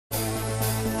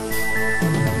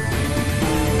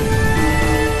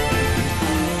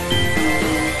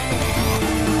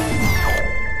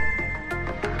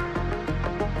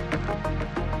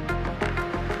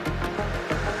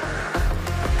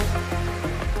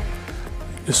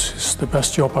this is the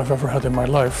best job I've ever had in my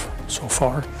life so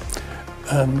far.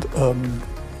 And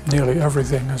nearly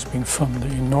everything has been fun. The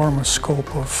enormous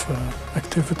scope of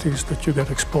activities that you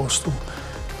get exposed to.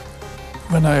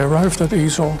 When I arrived at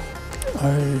ESO,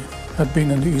 I had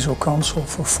been in the ESO Council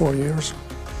for 4 years,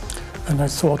 and I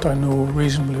thought I knew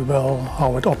reasonably well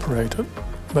how it operated.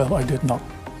 Well, I did not.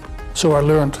 So I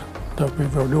learned that we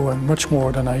were doing much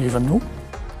more than I even knew.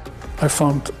 I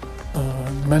found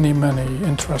many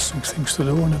interesting things to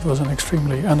do, and it was an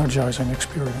extremely energizing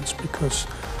experience because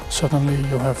suddenly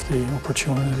you have the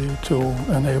opportunity to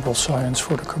enable science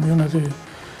for the community,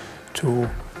 to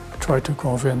try to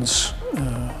convince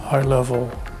high-level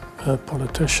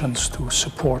politicians to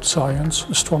support science,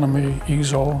 astronomy,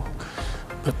 ESO,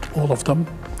 but all of them.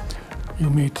 You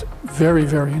meet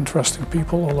very interesting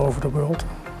people all over the world.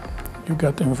 You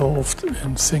get involved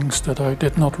in things that I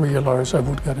did not realize I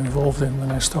would get involved in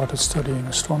when I started studying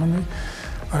astronomy.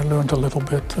 I learned a little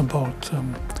bit about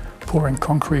pouring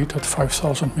concrete at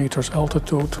 5,000 meters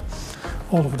altitude.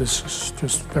 All of this is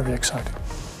just very exciting.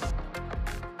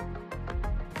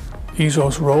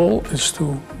 ESO's role is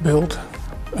to build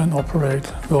and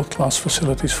operate world-class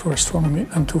facilities for astronomy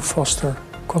and to foster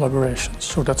collaborations.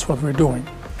 So that's what we're doing.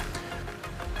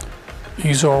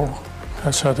 ESO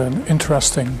has had an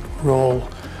interesting role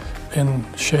in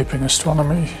shaping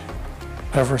astronomy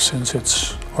ever since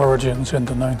its origins in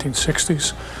the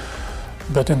 1960s.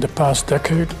 But in the past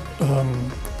decade,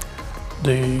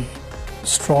 the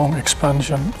strong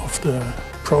expansion of the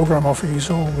program of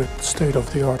ESO with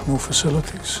state-of-the-art new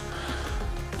facilities,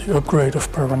 the upgrade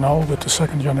of personnel with the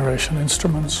second-generation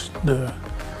instruments, the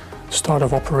start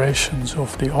of operations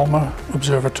of the ALMA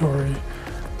observatory,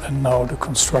 and now the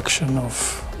construction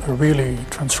of a really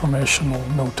transformational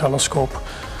new telescope,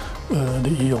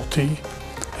 the ELT,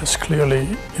 has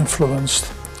clearly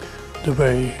influenced the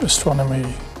way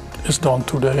astronomy is done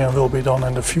today and will be done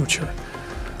in the future.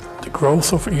 The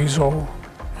growth of ESO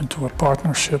into a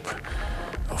partnership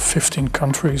of 15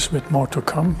 countries with more to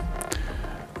come,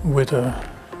 with a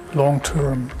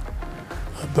long-term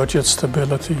budget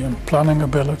stability and planning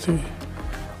ability,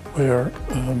 where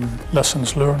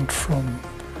lessons learned from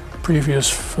previous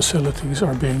facilities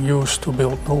are being used to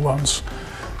build new ones,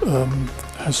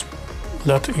 has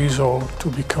led ESO to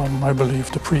become, I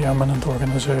believe, the preeminent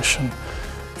organization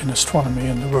in astronomy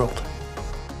in the world.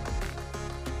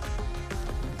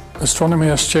 Astronomy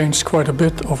has changed quite a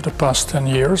bit over the past 10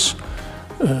 years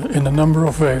in a number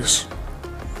of ways.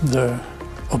 The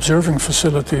observing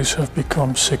facilities have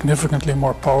become significantly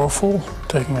more powerful,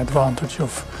 taking advantage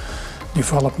of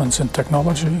developments in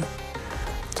technology.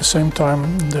 At the same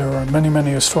time, there are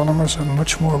many astronomers, and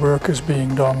much more work is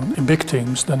being done in big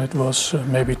teams than it was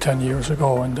maybe 10 years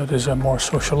ago, and that is a more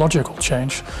sociological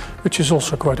change, which is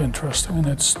also quite interesting, and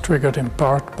it's triggered in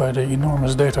part by the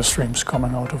enormous data streams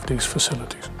coming out of these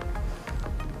facilities.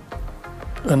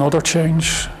 Another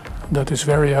change that is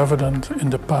very evident in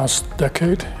the past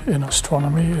decade in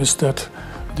astronomy is that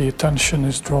the attention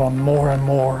is drawn more and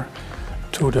more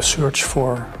to the search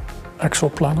for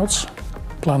exoplanets,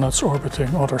 planets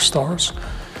orbiting other stars,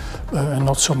 and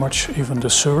not so much even the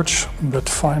search, but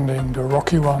finding the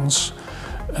rocky ones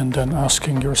and then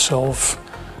asking yourself,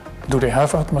 do they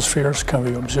have atmospheres? Can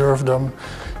we observe them?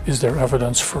 Is there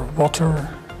evidence for water,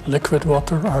 liquid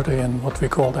water? Are they in what we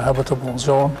call the habitable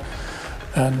zone?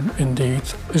 And indeed,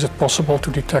 is it possible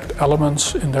to detect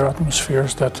elements in their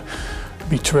atmospheres that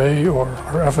betray or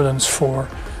are evidence for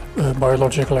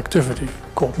biological activity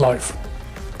called life?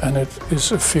 And it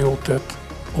is a field that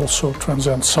also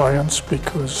transcends science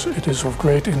because it is of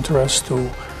great interest to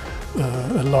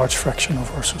a large fraction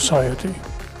of our society.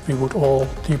 We would all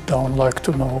deep down like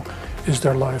to know, is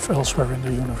there life elsewhere in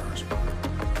the universe?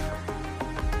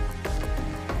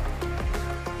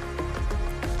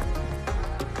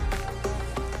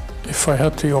 If I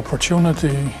had the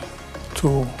opportunity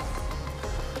to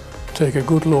take a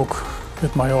good look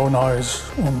with my own eyes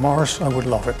on Mars, I would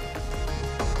love it.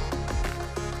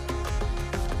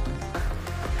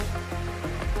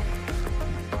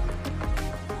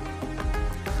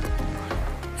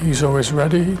 ESO is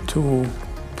ready to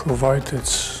provide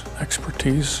its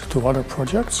expertise to other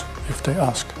projects if they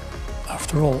ask.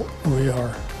 After all, we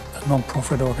are a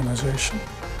non-profit organization.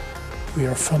 We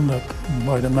are funded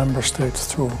by the member states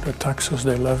through the taxes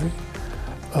they levy.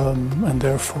 And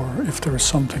therefore, if there is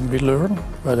something we learn,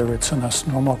 whether it's an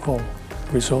astronomical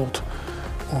result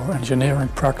or engineering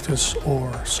practice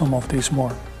or some of these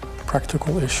more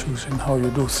practical issues in how you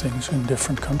do things in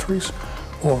different countries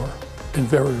or in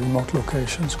very remote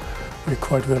locations, we're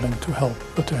quite willing to help,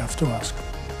 but they have to ask.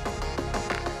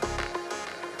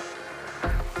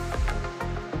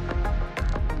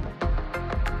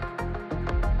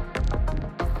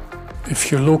 If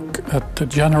you look at the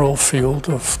general field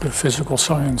of the physical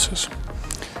sciences,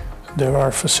 there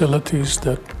are facilities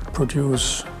that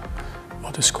produce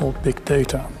what is called big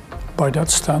data. By that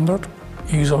standard,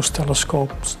 ESO's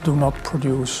telescopes do not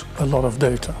produce a lot of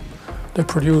data. They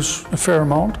produce a fair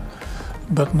amount,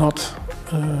 but not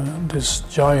this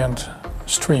giant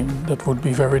stream that would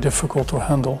be very difficult to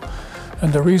handle.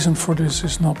 And the reason for this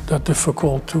is not that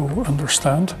difficult to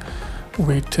understand.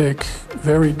 We take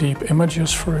very deep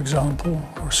images, for example,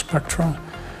 or spectra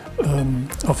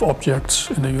of objects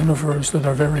in the universe that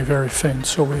are very, very faint.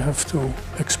 So we have to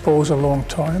expose a long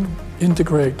time,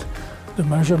 integrate the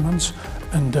measurements,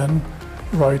 and then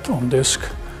write on disk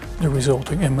the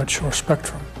resulting image or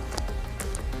spectrum.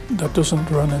 That doesn't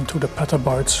run into the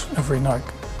petabytes every night.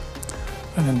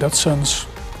 And in that sense,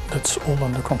 that's all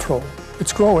under control.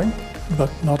 It's growing,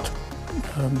 but not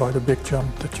by the big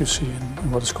jump that you see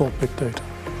in what is called big data.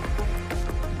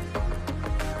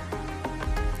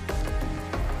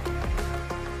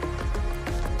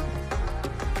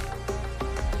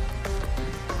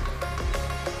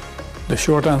 The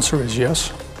short answer is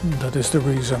yes. That is the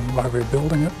reason why we're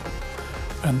building it.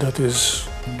 And that is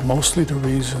mostly the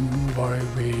reason why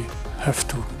we have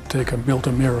to build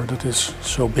a mirror that is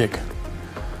so big.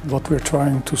 What we're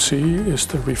trying to see is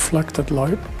the reflected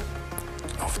light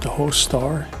of the host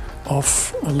star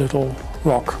of a little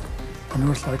rock, an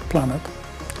Earth-like planet.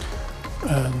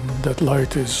 And that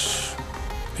light is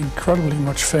incredibly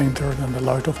much fainter than the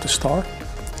light of the star.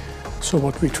 So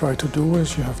what we try to do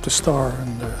is you have the star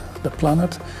and the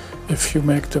planet. If you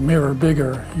make the mirror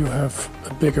bigger, you have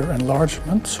a bigger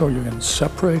enlargement, so you can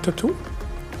separate the two,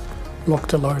 block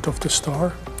the light of the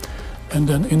star, and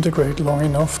then integrate long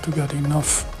enough to get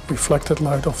enough reflected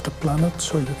light of the planet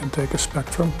so you can take a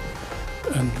spectrum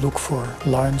and look for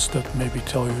lines that maybe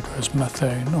tell you there's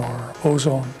methane or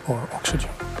ozone or oxygen.